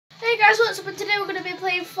guys, what's up? And today we're going to be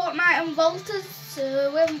playing Fortnite unvalted.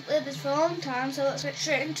 So we haven't played this for a long time, so let's get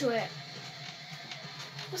straight into it.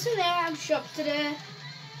 What's in the item shop today?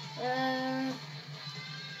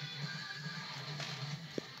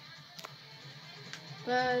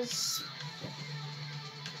 There's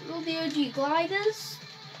all the OG gliders.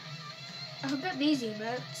 I can get these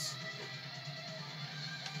emotes.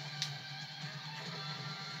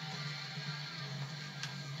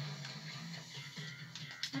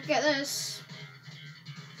 I'll get this.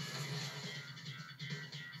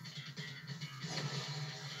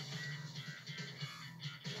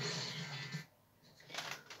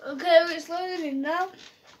 Okay, it's loading in now.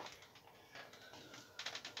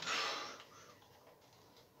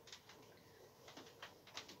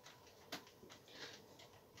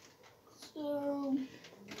 So,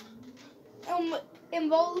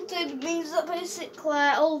 unvaulted means that basically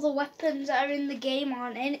all the weapons that are in the game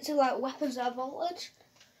aren't in. It's like weapons that are vaulted.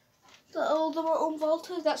 That all of them are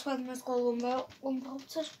unvaulted. That's why they're called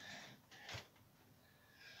unvaulted.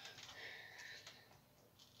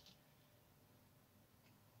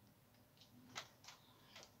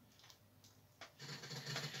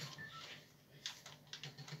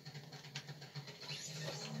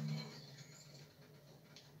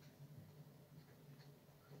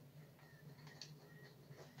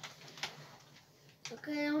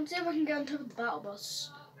 Okay, I want to see if I can get on top of the battle bus.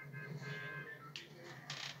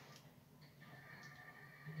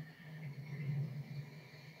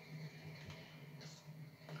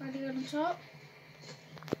 Try to get on top.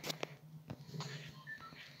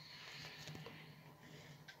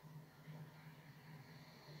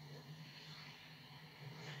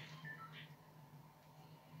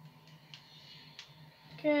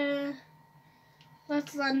 Okay,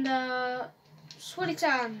 let's land sweaty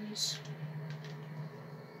sands.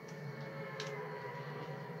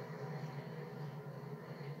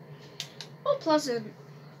 Oh, Pleasant.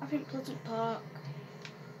 I think Pleasant Park.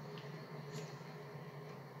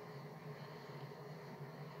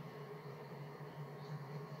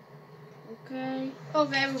 Okay.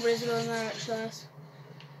 Okay, everybody's going there actually.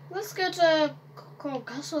 Let's go to Coral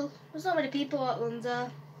Castle. There's not many people at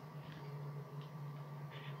London.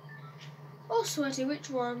 Oh, sweaty, which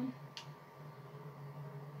one?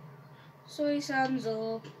 Sweaty Sands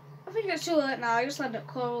or... I think it's too late now, I just land at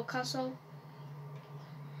Coral Castle.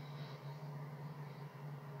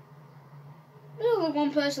 There's only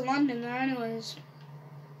one person landing there anyways.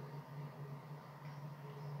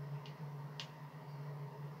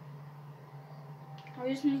 I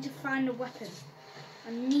just need to find a weapon.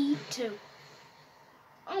 I need to.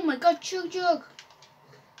 Oh my god, Chug Jug!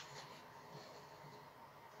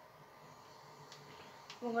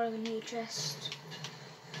 I'm gonna need a chest.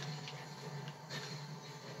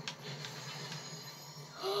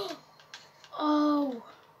 Oh!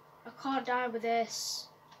 I can't die with this.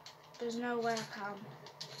 There's no way I can.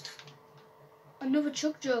 Another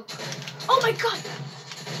Chug Jug. Oh my god!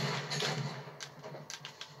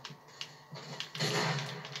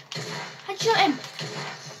 I shot him!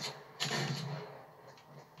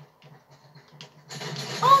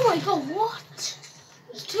 Oh my god, what?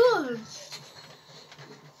 There's two of them.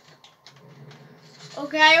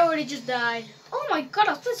 Okay, I already just died. Oh my god,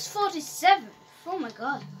 I was 47. Oh my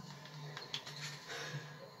god.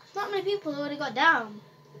 Not many people already got down.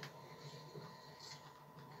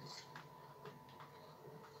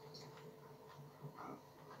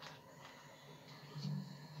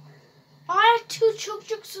 I had two Chug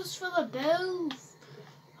Jugs for the both.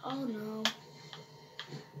 Oh no.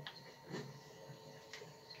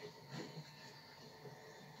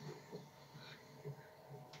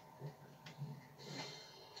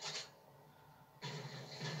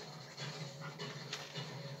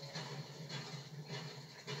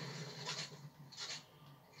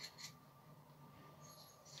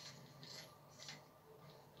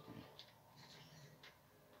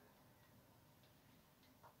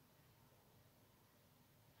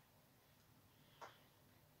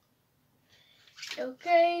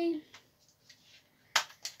 Okay,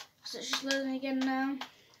 so it's just loading again now.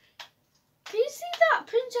 Can you see that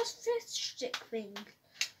Princess Fish Stick thing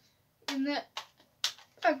in the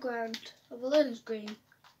background of the loading screen?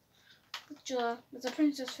 Picture, there's a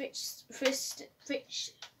Princess Fish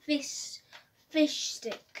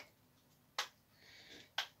Stick.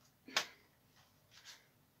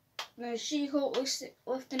 There's She-Hulk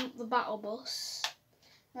lifting up the battle bus,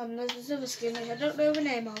 and there's this other skin which I don't know the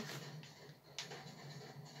name of.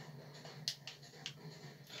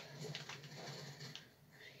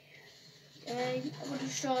 Okay, I'm going to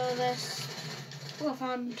destroy this. Oh, I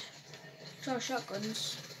found 12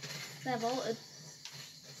 shotguns. They're vaulted.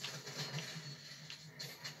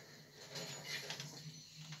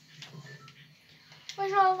 Where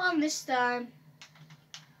shall I land this time?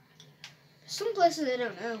 Some places I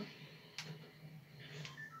don't know.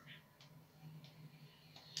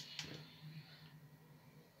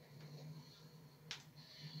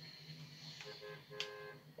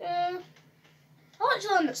 I'll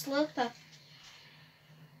actually land at Slurper.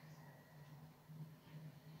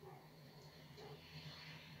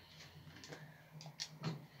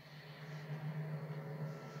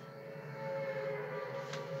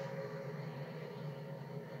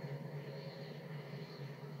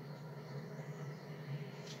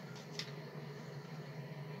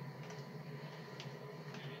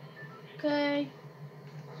 Okay.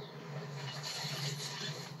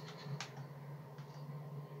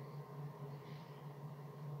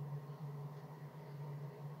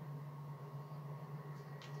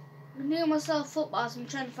 I'm doing myself up as I'm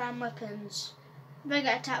trying to find weapons. If I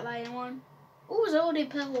get attacked by anyone. Oh, there's already a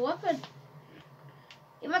purple weapon.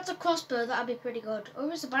 If that's a crossbow, that'd be pretty good.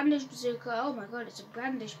 Or it's a bandage bazooka. Oh my god, it's a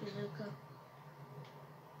bandage bazooka.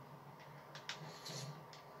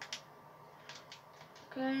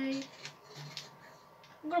 Okay.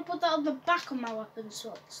 I'm gonna put that on the back of my weapon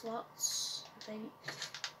slots, I think.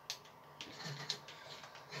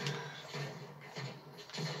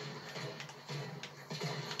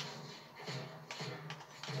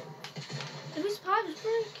 If these pipes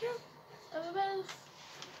break, yeah.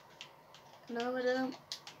 No, I don't.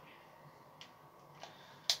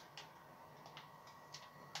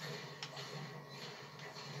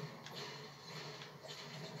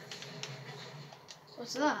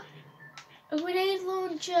 What's that? A grenade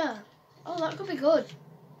launcher. Oh, that could be good.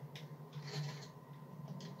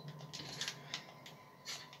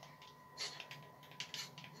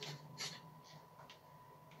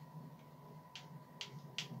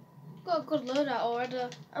 Got a good loadout already.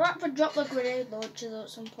 I might have to drop the grenade launcher though at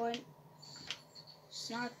some point.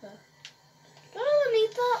 Sniper. Do I really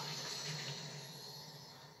need that?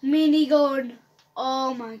 Minigun.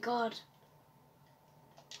 Oh my god.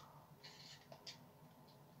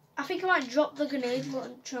 I think I might drop the grenade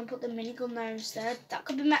launcher and put the minigun there instead. That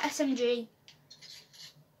could be my SMG.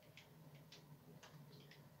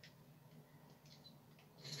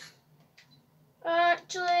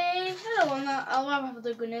 Actually, I don't want that. I'll rather have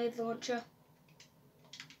the grenade launcher.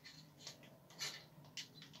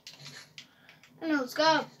 And let's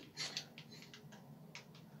go.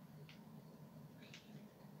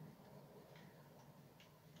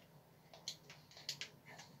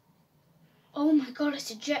 Oh my god,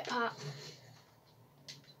 it's a jetpack.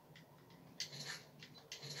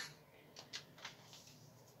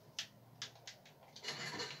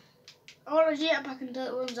 I want a jetpack until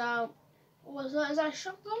it runs out. What's that? Is that a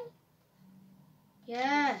shotgun?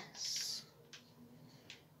 Yes.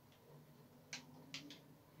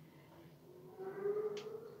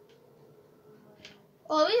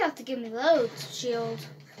 Oh, you have to give me loads of shield.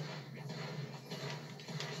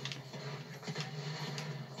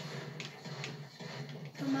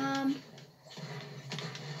 Come on.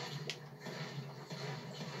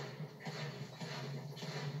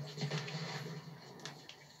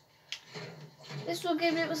 This will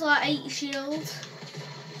give it was like 80 shield.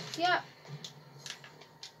 Yep.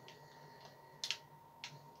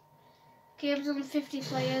 Game's on 50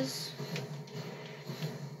 players.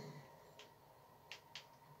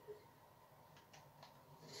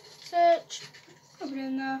 Search. Put it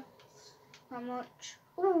in there. How much?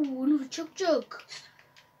 Ooh, another chug jug.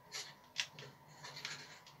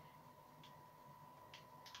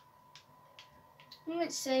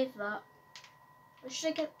 Let's save that. Or should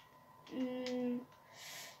I get... no,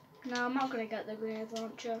 I'm not going to get the grenade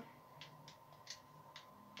launcher.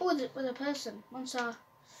 Oh, with a person. Once I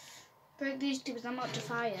break these two, I'm about to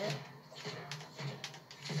fire it.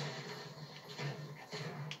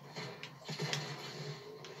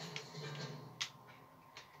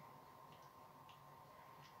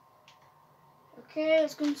 Okay,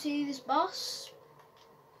 let's go and see this boss.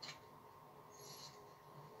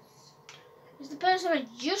 It's the person I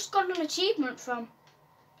just got an achievement from.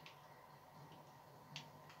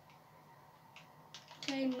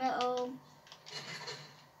 Okay, metal.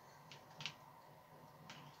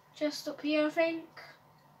 Just up here, I think.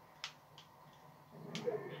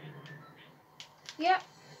 Yep.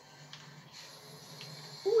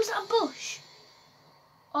 Oh, is that a bush?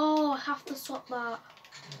 Oh, I have to swap that.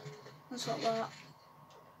 I'll swap that.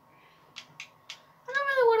 I don't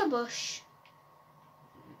really want a bush.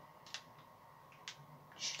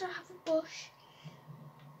 Should I have a bush?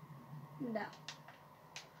 No.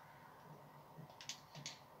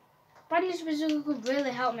 Bandage bazooka could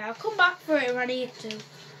really help me. I'll come back for it if I need to.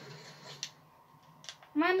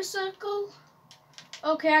 Am I in a circle?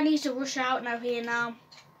 Okay, I need to rush out now here now.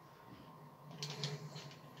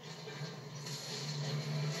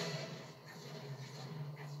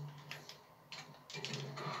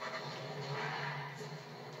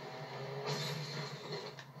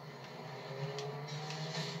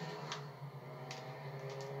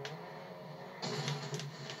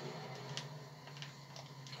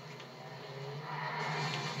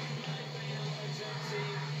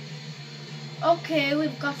 Okay,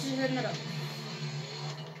 we've got to turn it up.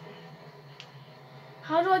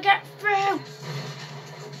 How do I get through?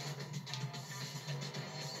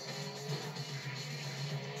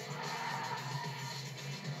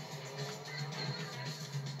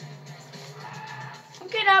 I'm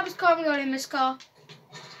getting out of this car, I'm going in this car.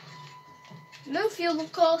 No fuel,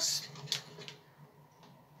 of course.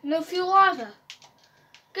 No fuel either.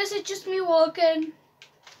 Guess it's just me walking.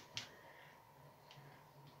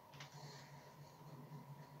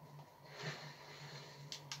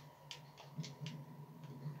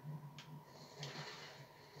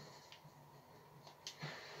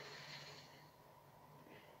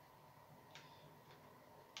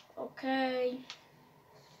 Okay.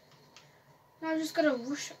 Now I'm just gonna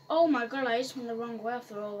rush. Oh my god, I just went the wrong way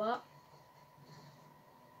after all that.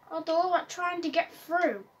 After all that trying to get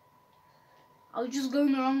through, I was just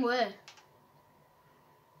going the wrong way.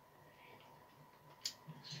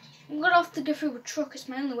 I'm gonna have to get through a truck, it's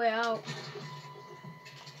my only way out.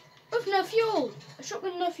 With no fuel! A truck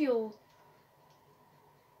with no fuel.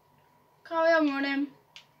 Carry on running.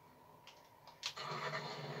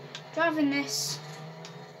 Driving this.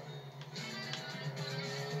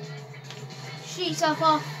 Shoot yourself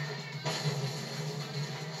off.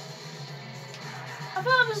 I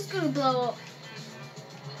thought I was gonna blow up.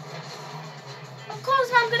 Of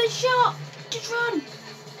course now I'm gonna shot. Just run.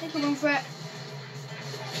 Make a run for it.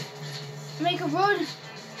 Make a run.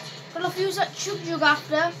 Gotta have to use that chug jug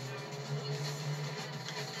after.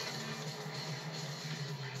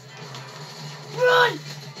 Run!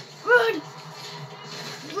 Run!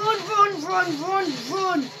 Run, run, run, run,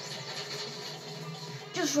 run!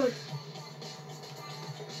 Just run.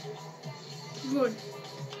 Run.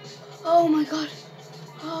 Oh my god.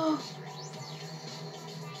 Oh.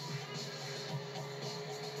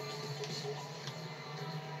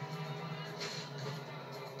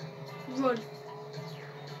 Run.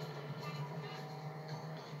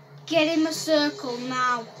 Get in the circle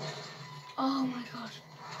now. Oh my god.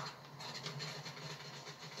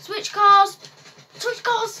 Switch cars. Switch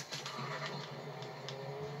cars.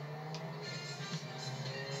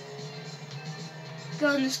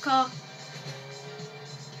 Go in this car.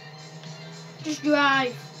 Just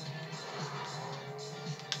drive.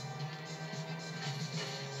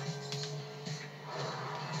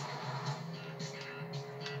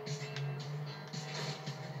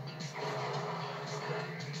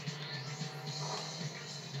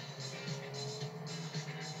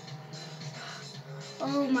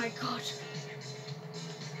 Oh my god.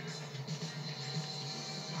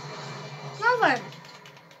 Now then.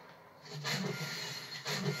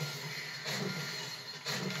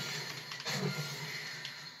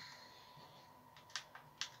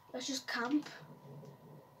 Let's just camp.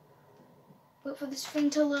 Wait for this thing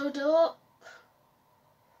to load up.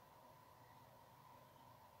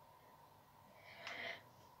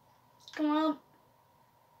 Come on.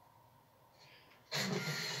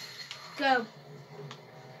 Go.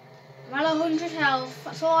 I'm at 100 health.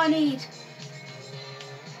 That's all I need.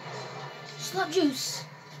 Slap juice.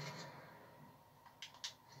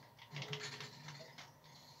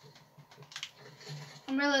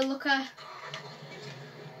 I'm really lucky.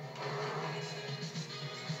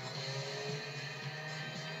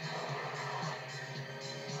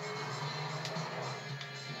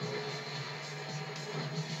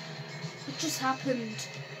 What just happened?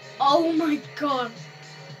 Oh my god.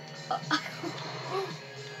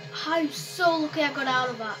 I'm so lucky I got out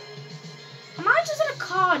of that. Am I just in a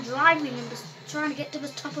car driving and just trying to get to the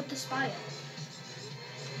top of the spire?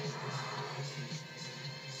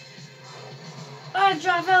 Oh,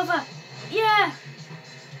 drive over. Yeah.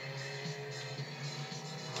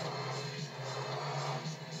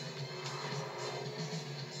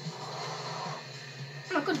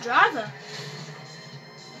 I'm a good driver.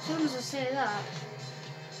 As soon as I say that.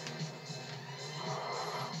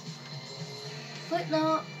 Flip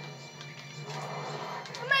that.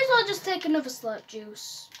 I may as well just take another slurp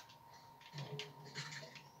juice.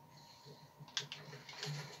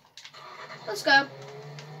 Let's go.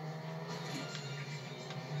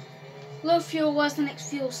 Low fuel, where's the next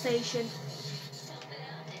fuel station?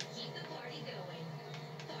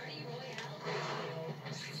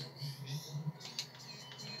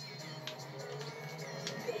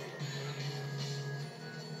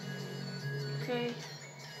 Okay.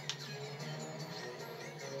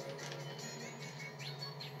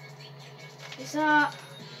 Is that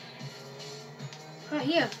right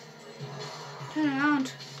here? Turn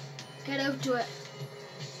around. Get over to it.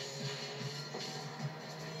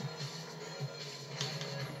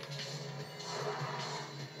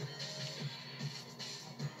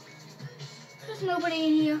 There's nobody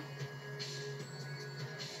in here.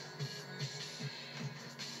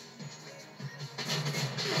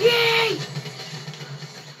 Yay!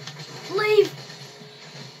 Leave!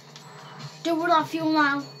 Don't run out of fuel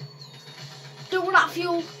now. Don't run out of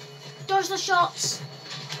fuel. Dodge the shots.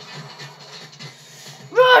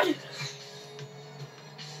 Run!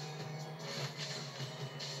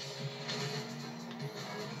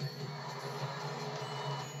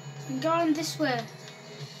 I'm going this way.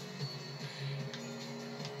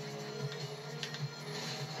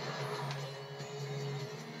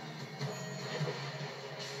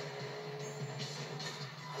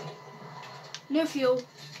 No fuel.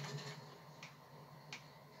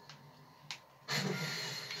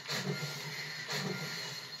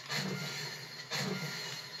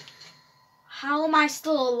 How am I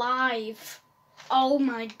still alive? Oh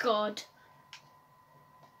my god.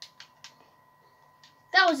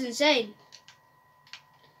 That was insane.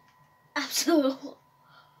 Absolutely.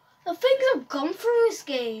 The things I've gone through this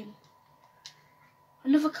game.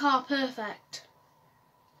 Another car, perfect.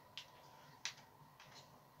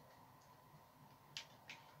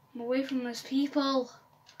 I'm away from those people.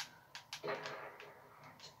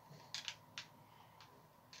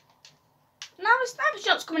 Now a sniper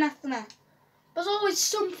shot's coming after me. There's always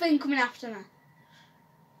something coming after me.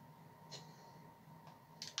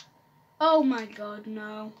 Oh my god,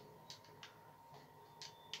 no.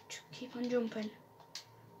 Keep on jumping.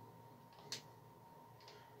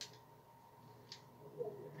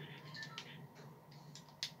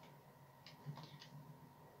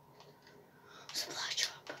 Supply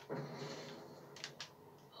drop.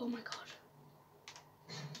 Oh my god.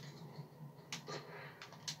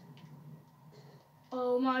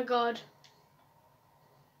 Oh my god.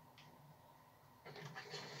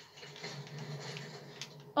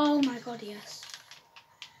 Oh my god, yes.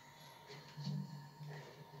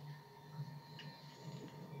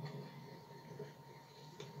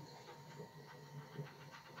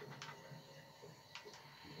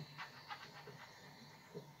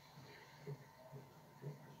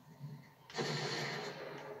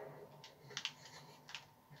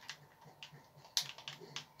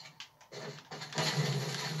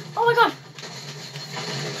 Oh my god!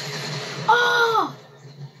 Oh!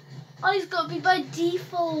 Oh, he's got to be by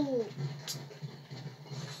default.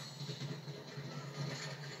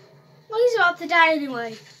 Well, he's about to die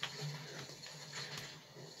anyway.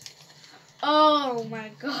 Oh my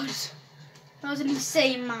god. That was an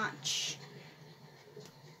insane match.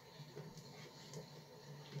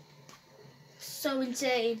 So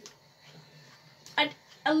insane. I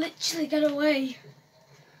literally got away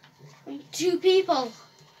from 2 people.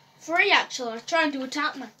 3 actually are trying to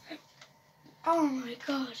attack me. Oh my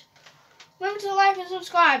god. Remember to like and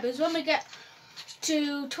subscribe. When we get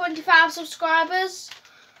to 25 subscribers,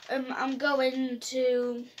 I'm going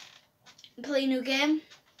to play a new game.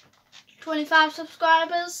 25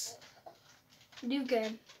 subscribers, new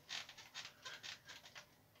game.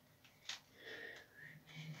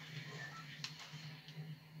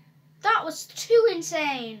 That was too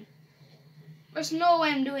insane. There's no way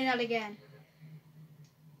I'm doing that again.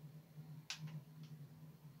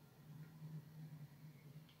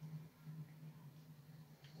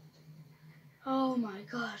 Oh my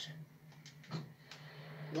god.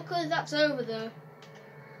 Look at that's over though.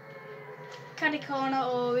 Caddy corner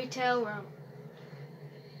or retail row.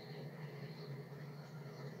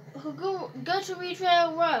 I could go to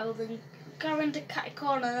retail row, then go into caddy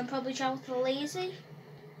corner and then probably travel to Lazy.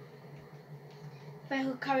 But I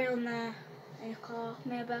could carry on there in a car,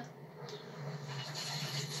 maybe.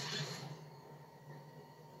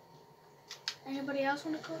 Anybody else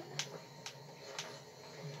want to come?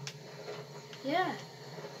 Yeah.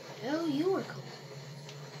 Oh, you were cool.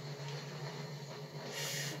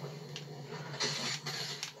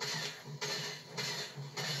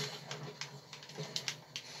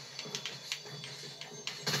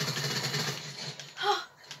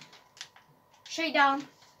 Straight down.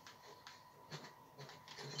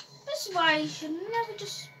 This is why you should never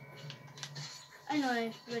just...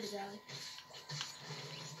 Anyway, red is alley.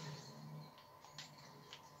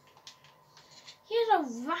 Here's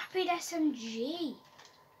a rapid SMG.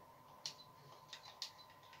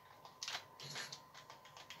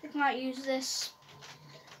 I might use this.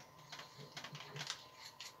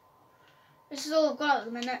 This is all I've got at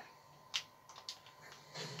the minute.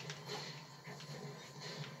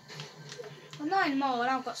 not anymore,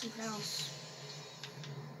 now I've got something else.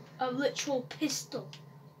 A literal pistol.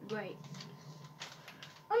 Great.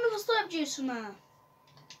 Another slurp juice from there.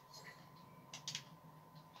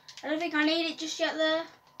 I don't think I need it just yet there.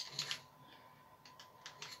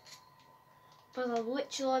 But I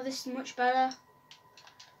literally like this much better.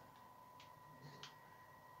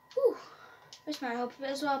 Whew. This might help a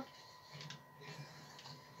bit as well.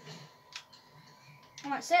 I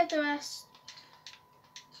might save the rest.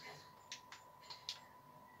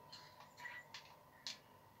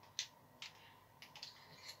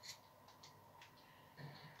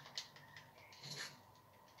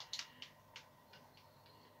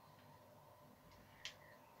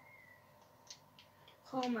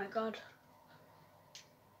 Oh my god.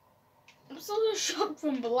 I'm still in shock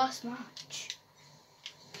from the last match.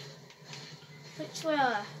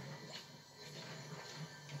 Literally.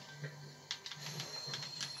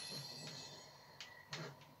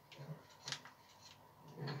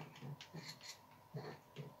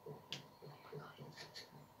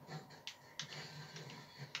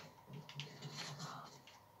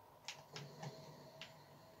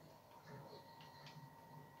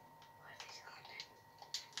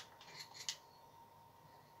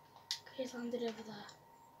 He's landed over there.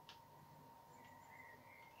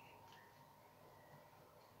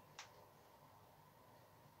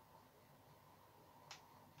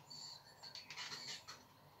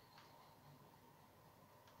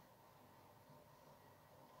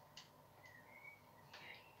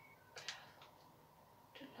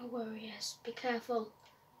 Don't know where he is. Be careful.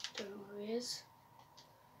 Don't know where he is.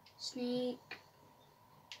 Sneak.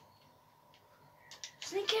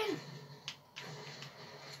 Sneak in.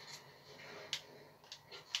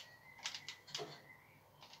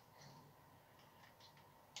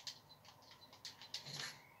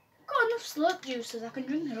 Got enough slurp juices, I can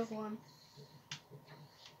drink another one.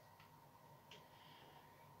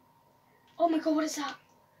 Oh my god, what is that?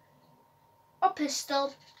 A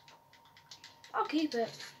pistol. I'll keep it.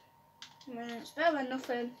 It's better than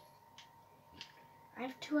nothing. I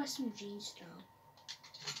have 2 SMGs now.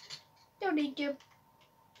 Don't need you.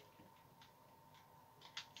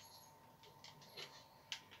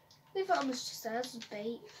 Leave it on the stairs as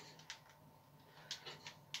bait.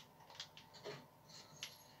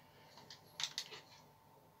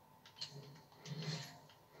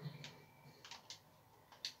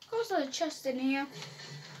 There's a chest in here.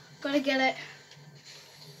 Gotta get it.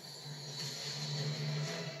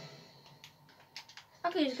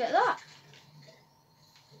 I can just get that.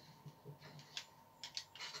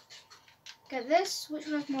 Get this. Which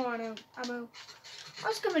one has more ammo?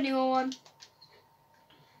 Let's give a newer one.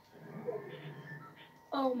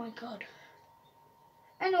 Oh my god.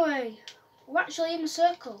 Anyway, we're actually in a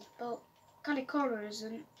circle, but kind of corner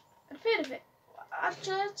isn't. A bit of it.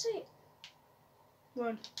 Actually, let's see.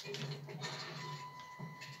 Run.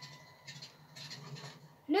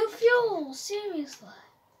 No fuel! Seriously.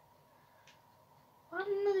 Why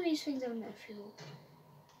do none of these things have no fuel?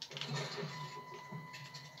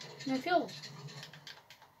 No fuel.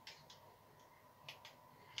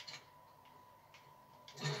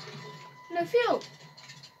 No fuel.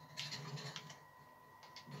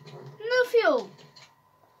 No fuel.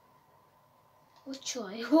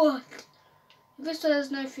 Literally, what? This one has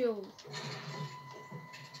no fuel.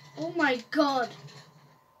 Oh my god.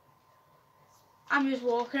 I'm just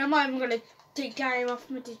walking. I'm not even going to take time off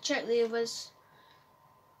me to check the others.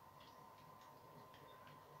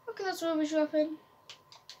 Okay, that's rubbish weapon.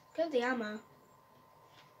 Get the ammo.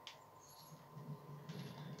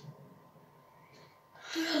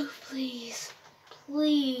 Oh, please.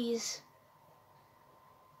 Please.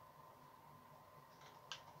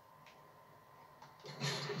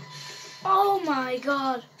 Oh my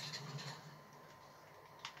god.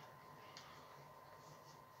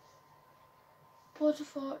 Porter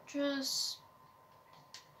Fortress.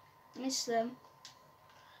 Miss them.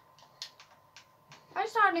 I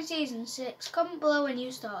started in season 6. Comment below when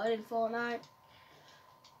you started in Fortnite.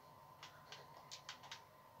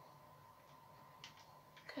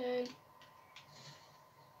 Okay.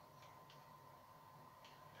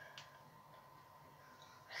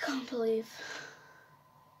 I can't believe.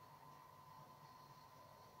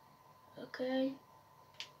 Okay.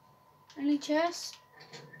 Any chests?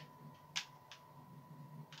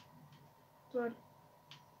 Run.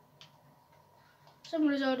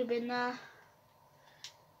 Someone has already been there.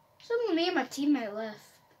 It's only me and my teammate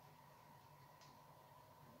left.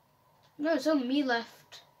 No, it's only me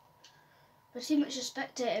left. But too much a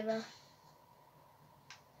spectator there.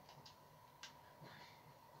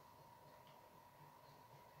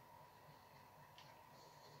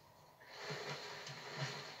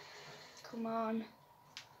 Come on.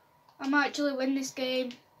 I might actually win this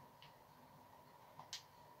game.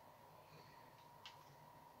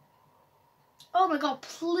 Oh my god,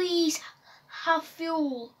 please have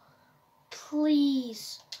fuel.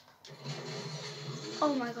 Please.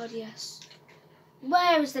 Oh my god, yes.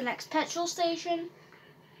 Where is the next petrol station?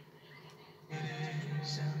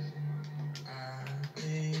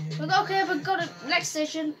 Okay, we've got a next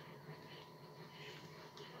station.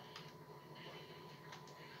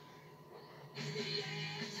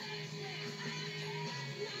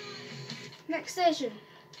 Next station.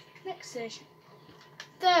 Next station.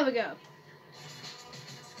 There we go.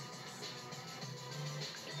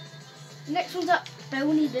 Next one's at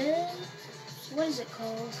Boney Bear. What is it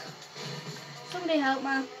called? Somebody help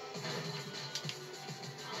me.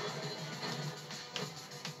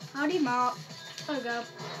 Howdy, Mark. There we go.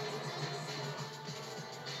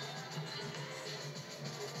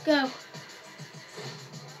 Go.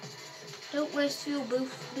 Don't waste fuel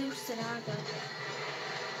boosting either.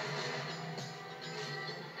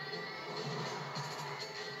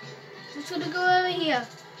 Just gonna go over here.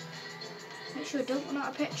 Make sure I don't run out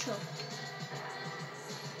of petrol.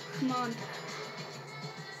 Come on.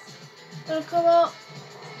 Gotta come up.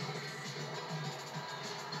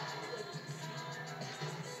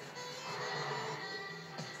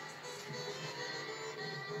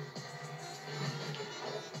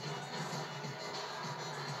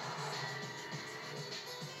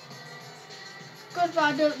 Good, but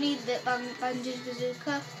I don't need the bandages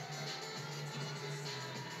bazooka.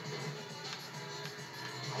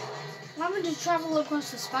 I'm having to travel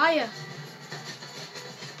across the spire.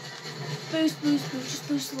 Boost, boost, boost, just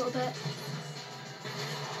boost a little bit.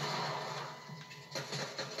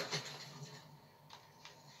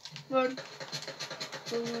 Run.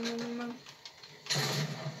 Run, run, run, run.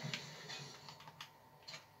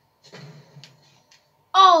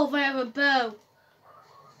 Oh, they have a bow.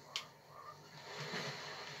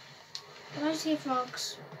 Can I see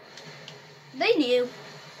frogs? They knew.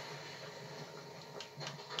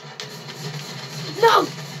 No!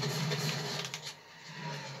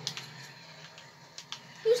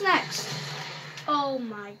 Who's next? Oh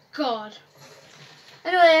my god.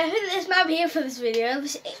 Anyway, I think this might be it for this video.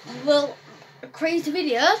 This will a crazy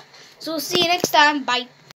video. So we'll see you next time. Bye.